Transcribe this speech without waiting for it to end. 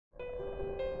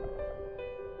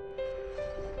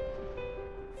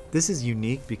This is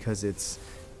unique because it's,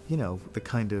 you know, the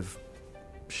kind of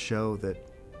show that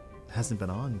hasn't been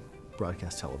on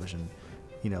broadcast television,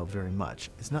 you know, very much.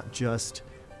 It's not just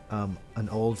an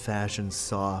old-fashioned,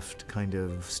 soft kind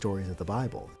of stories of the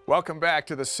Bible. Welcome back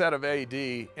to the set of AD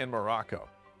in Morocco.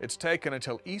 It's taken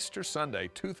until Easter Sunday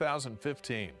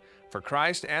 2015 for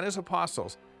Christ and his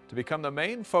apostles to become the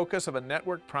main focus of a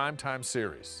network primetime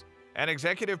series. And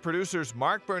executive producers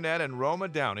Mark Burnett and Roma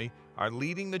Downey are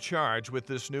leading the charge with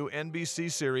this new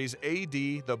NBC series, AD,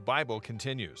 The Bible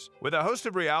Continues. With a host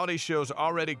of reality shows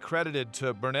already credited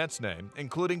to Burnett's name,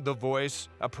 including The Voice,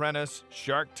 Apprentice,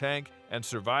 Shark Tank, and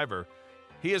Survivor,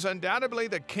 he is undoubtedly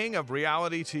the king of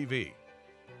reality TV.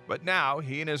 But now,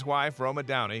 he and his wife, Roma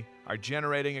Downey, are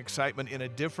generating excitement in a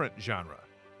different genre.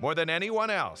 More than anyone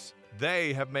else,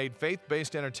 they have made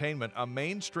faith-based entertainment a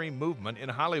mainstream movement in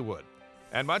Hollywood.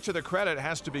 And much of the credit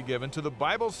has to be given to the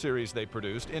Bible series they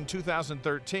produced in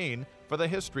 2013 for the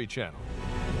History Channel.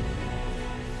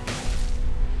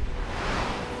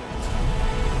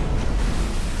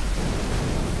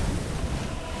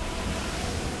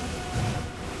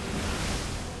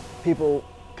 People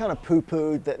kind of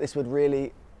poo-pooed that this would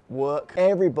really work.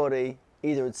 Everybody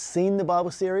either had seen the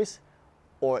Bible series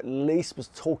or at least was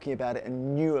talking about it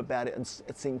and knew about it and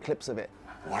had seen clips of it.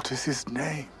 What is his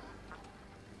name?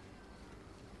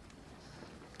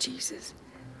 Jesus.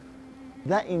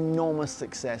 That enormous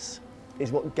success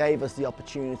is what gave us the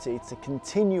opportunity to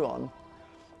continue on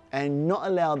and not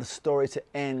allow the story to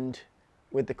end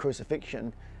with the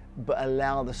crucifixion, but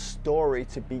allow the story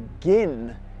to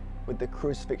begin with the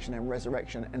crucifixion and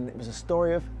resurrection. And it was a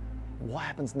story of what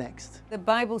happens next. The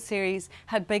Bible series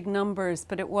had big numbers,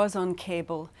 but it was on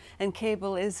cable, and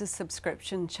cable is a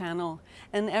subscription channel,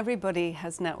 and everybody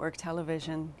has network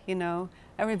television, you know.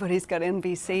 Everybody's got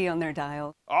NBC on their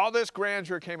dial. All this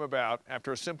grandeur came about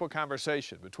after a simple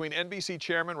conversation between NBC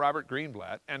chairman Robert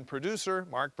Greenblatt and producer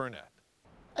Mark Burnett.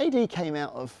 AD came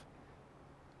out of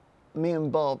me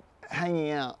and Bob hanging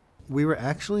out. We were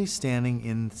actually standing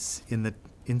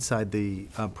inside the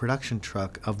production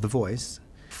truck of The Voice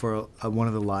for one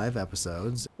of the live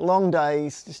episodes. Long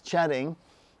days, just chatting.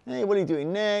 Hey, what are you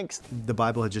doing next? The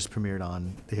Bible had just premiered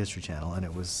on the History Channel, and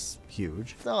it was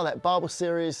huge. Oh, that Bible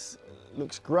series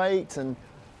looks great, and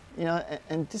you know,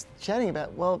 and just chatting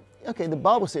about, well, okay, the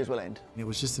Bible series will end. It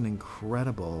was just an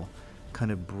incredible kind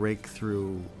of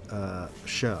breakthrough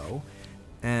show,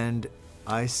 and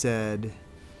I said,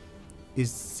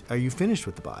 are you finished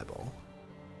with the Bible?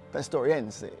 That story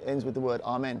ends. It ends with the word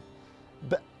Amen.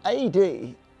 But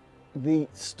AD, the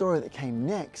story that came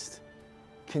next,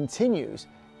 continues,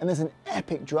 and there's an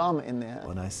epic drama in there.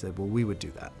 And I said, well, we would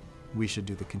do that. We should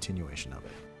do the continuation of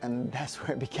it. And that's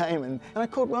where it became. And I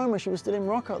called Roma, she was still in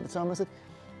Morocco at the time. I said,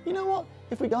 you know what?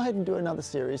 If we go ahead and do another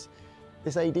series,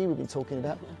 this AD we've been talking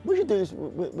about, we should do this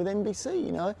with NBC,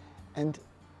 you know? And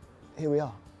here we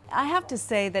are. I have to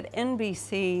say that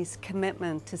NBC's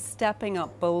commitment to stepping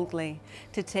up boldly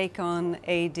to take on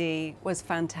AD was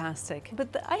fantastic.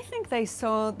 But I think they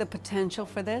saw the potential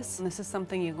for this. And this is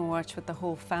something you can watch with the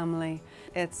whole family.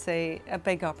 It's a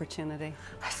big opportunity.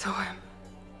 I saw him.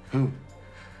 Who?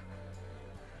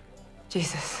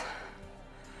 Jesus.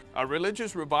 A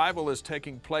religious revival is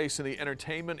taking place in the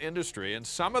entertainment industry, and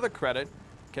some of the credit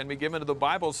can be given to the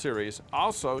Bible series,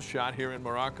 also shot here in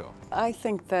Morocco. I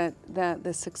think that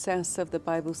the success of the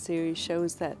Bible series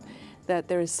shows that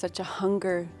there is such a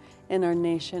hunger in our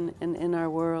nation and in our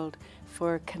world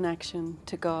for connection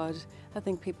to God. I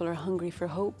think people are hungry for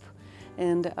hope,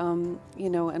 and you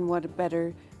know, and what a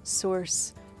better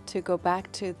source to go back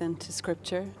to than to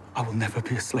Scripture. I will never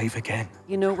be a slave again.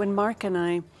 You know, when Mark and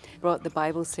I brought the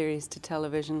Bible series to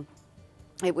television,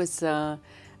 it was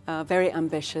very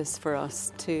ambitious for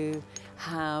us to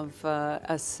have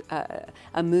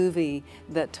a movie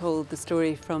that told the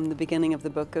story from the beginning of the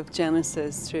book of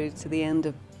Genesis through to the end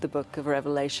of the book of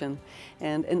Revelation,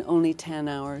 and in only 10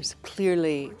 hours.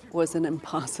 Clearly was an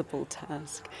impossible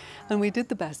task, and we did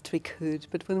the best we could,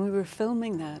 but when we were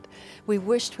filming that, we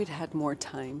wished we'd had more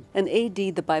time. And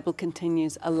AD, The Bible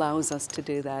Continues, allows us to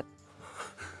do that.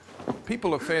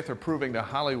 People of faith are proving to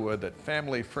Hollywood that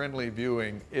family-friendly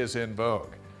viewing is in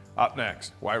vogue. Up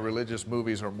next, why religious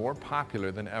movies are more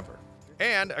popular than ever.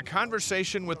 And a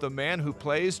conversation with the man who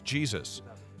plays Jesus.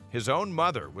 His own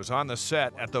mother was on the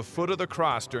set at the foot of the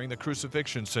cross during the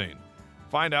crucifixion scene.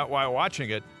 Find out why watching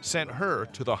it sent her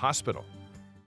to the hospital.